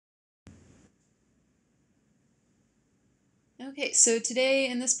Okay, so today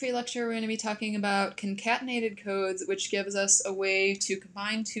in this pre-lecture we're going to be talking about concatenated codes, which gives us a way to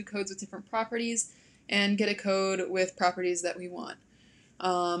combine two codes with different properties and get a code with properties that we want.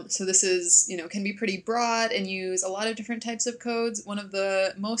 So this is, can be pretty broad and use a lot of different types of codes. One of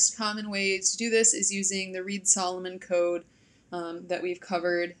the most common ways to do this is using the Reed-Solomon code that we've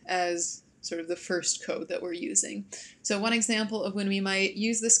covered as sort of the first code that we're using. So one example of when we might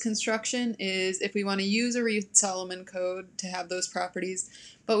use this construction is if we want to use a Reed-Solomon code to have those properties,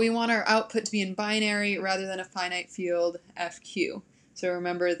 but we want our output to be in binary rather than a finite field FQ. So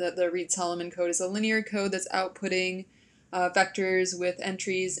remember that the Reed-Solomon code is a linear code that's outputting vectors with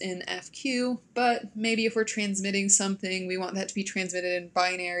entries in FQ, but maybe if we're transmitting something, we want that to be transmitted in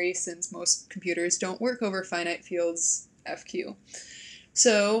binary since most computers don't work over finite fields FQ.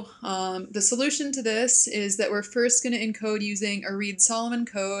 So the solution to this is that we're first going to encode using a Reed-Solomon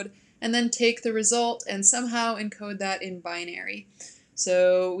code and then take the result and somehow encode that in binary.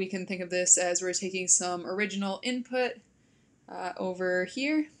 So we can think of this as we're taking some original input over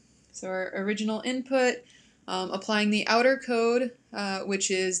here. So our original input, applying the outer code, which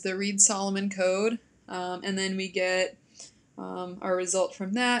is the Reed-Solomon code, and then we get our result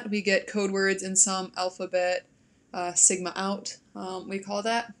from that. We get code words in some alphabet sigma out, we call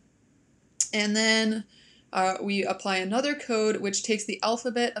that. And then we apply another code which takes the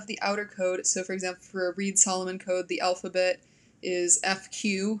alphabet of the outer code. So for example, for a Reed-Solomon code, the alphabet is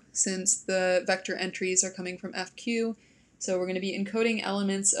FQ since the vector entries are coming from FQ. So we're going to be encoding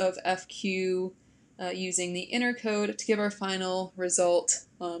elements of FQ using the inner code to give our final result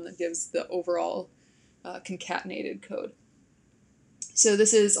that gives the overall concatenated code. So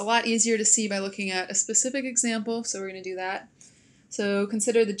this is a lot easier to see by looking at a specific example, so we're going to do that. So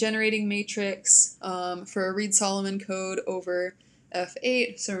consider the generating matrix for a Reed-Solomon code over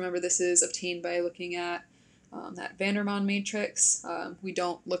F8. So remember this is obtained by looking at that Vandermonde matrix. We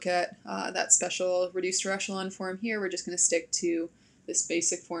don't look at that special reduced to echelon form here. We're just going to stick to this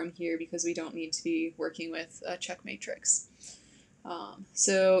basic form here because we don't need to be working with a check matrix.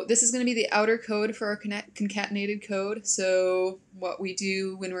 So this is going to be the outer code for our concatenated code. So what we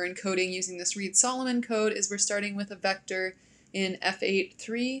do when we're encoding using this Reed-Solomon code is we're starting with a vector in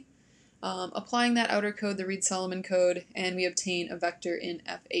F8.3, applying that outer code, the Reed-Solomon code, and we obtain a vector in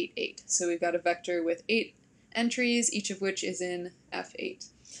F8.8. So we've got a vector with 8 entries, each of which is in F8.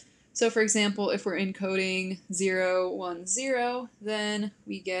 So for example, if we're encoding 0, 1, 0, then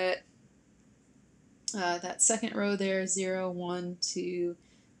we get that second row there, 0, 1, 2,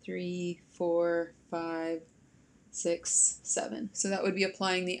 3, 4, 5, 6, 7. So that would be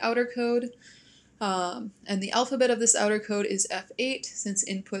applying the outer code. And the alphabet of this outer code is F8, since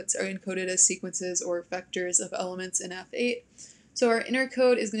inputs are encoded as sequences or vectors of elements in F8. So our inner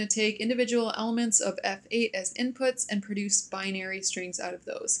code is going to take individual elements of F8 as inputs and produce binary strings out of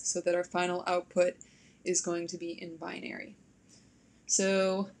those, so that our final output is going to be in binary.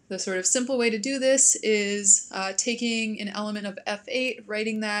 So the sort of simple way to do this is taking an element of F8,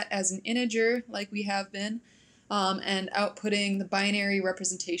 writing that as an integer like we have been, and outputting the binary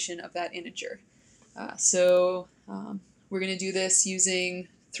representation of that integer. So we're going to do this using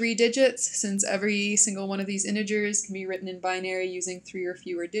 3 digits, since every single one of these integers can be written in binary using 3 or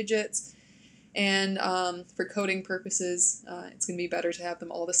fewer digits. And for coding purposes, it's going to be better to have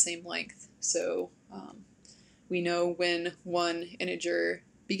them all the same length. So we know when one integer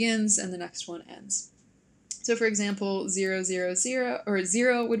begins and the next one ends. So for example, 0, 0, 0, or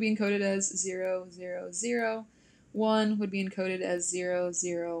 0 would be encoded as 0, 0, 0. 1 would be encoded as 0,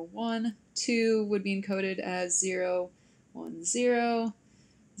 0, 1. 2 would be encoded as 0, 1, 0,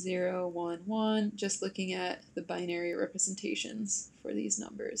 0, 1, 1, just looking at the binary representations for these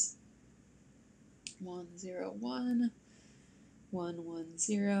numbers. 1, 0, 1, 1, 1,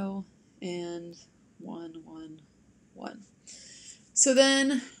 0, and 1, 1, 1. So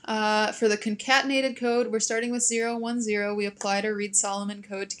then for the concatenated code, we're starting with 0, 1, 0. We applied our Reed-Solomon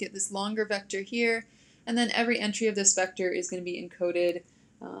code to get this longer vector here, and then every entry of this vector is going to be encoded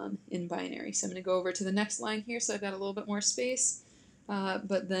in binary. So I'm going to go over to the next line here, so I've got a little bit more space.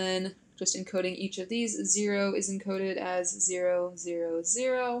 But then just encoding each of these, 0 is encoded as 0, 0,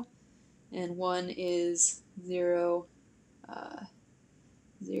 0, and 1 is 0,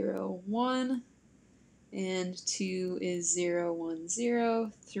 0, 1, and 2 is 0, 1,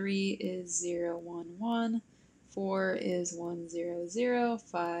 0, 3 is 0, 1, 1, 4 is 1, 0, 0,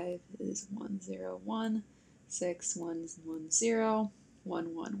 5 is 1, 0, 1, 6, 1, 1, 0,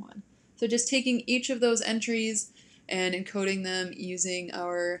 1, 1, 1. So just taking each of those entries and encoding them using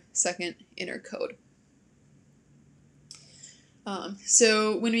our second inner code.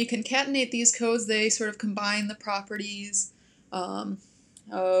 So when we concatenate these codes, they sort of combine the properties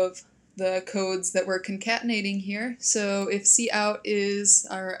of the codes that we're concatenating here. So if cout is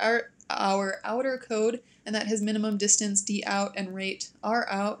our outer code, and that has minimum distance dout and rate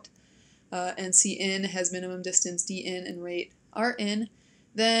rout, and cin has minimum distance din and rate rin,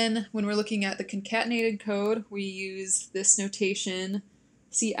 then when we're looking at the concatenated code, we use this notation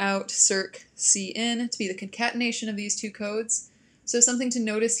cout circ cin to be the concatenation of these two codes. So something to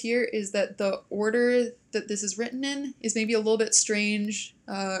notice here is that the order that this is written in is maybe a little bit strange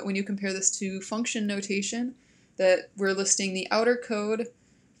when you compare this to function notation, that we're listing the outer code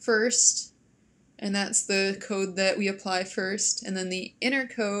first, and that's the code that we apply first, and then the inner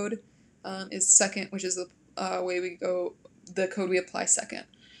code is second, which is the way we go, the code we apply second.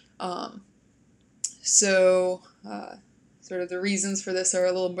 Sort of the reasons for this are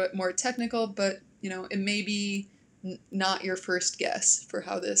a little bit more technical, but it may be not your first guess for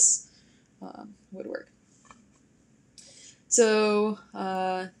how this would work. So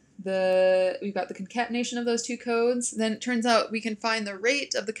we've got the concatenation of those two codes. Then it turns out we can find the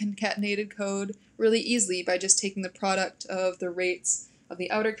rate of the concatenated code really easily by just taking the product of the rates of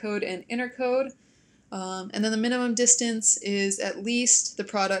the outer code and inner code. And then the minimum distance is at least the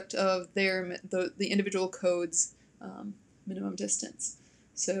product of the individual codes' minimum distance.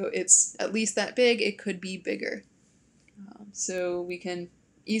 So it's at least that big, it could be bigger. So we can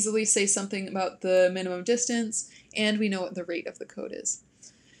easily say something about the minimum distance, and we know what the rate of the code is.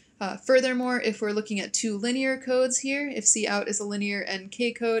 Furthermore, if we're looking at two linear codes here, if cout is a linear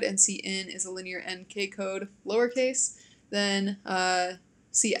nk code and cin is a linear nk code lowercase, then the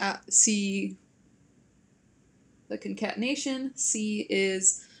concatenation, C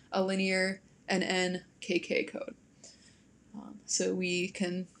is a linear NN KK code. So we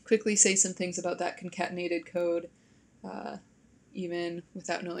can quickly say some things about that concatenated code, even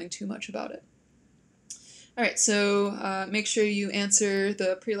without knowing too much about it. All right, so make sure you answer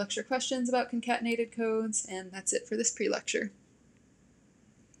the pre-lecture questions about concatenated codes, and that's it for this pre-lecture.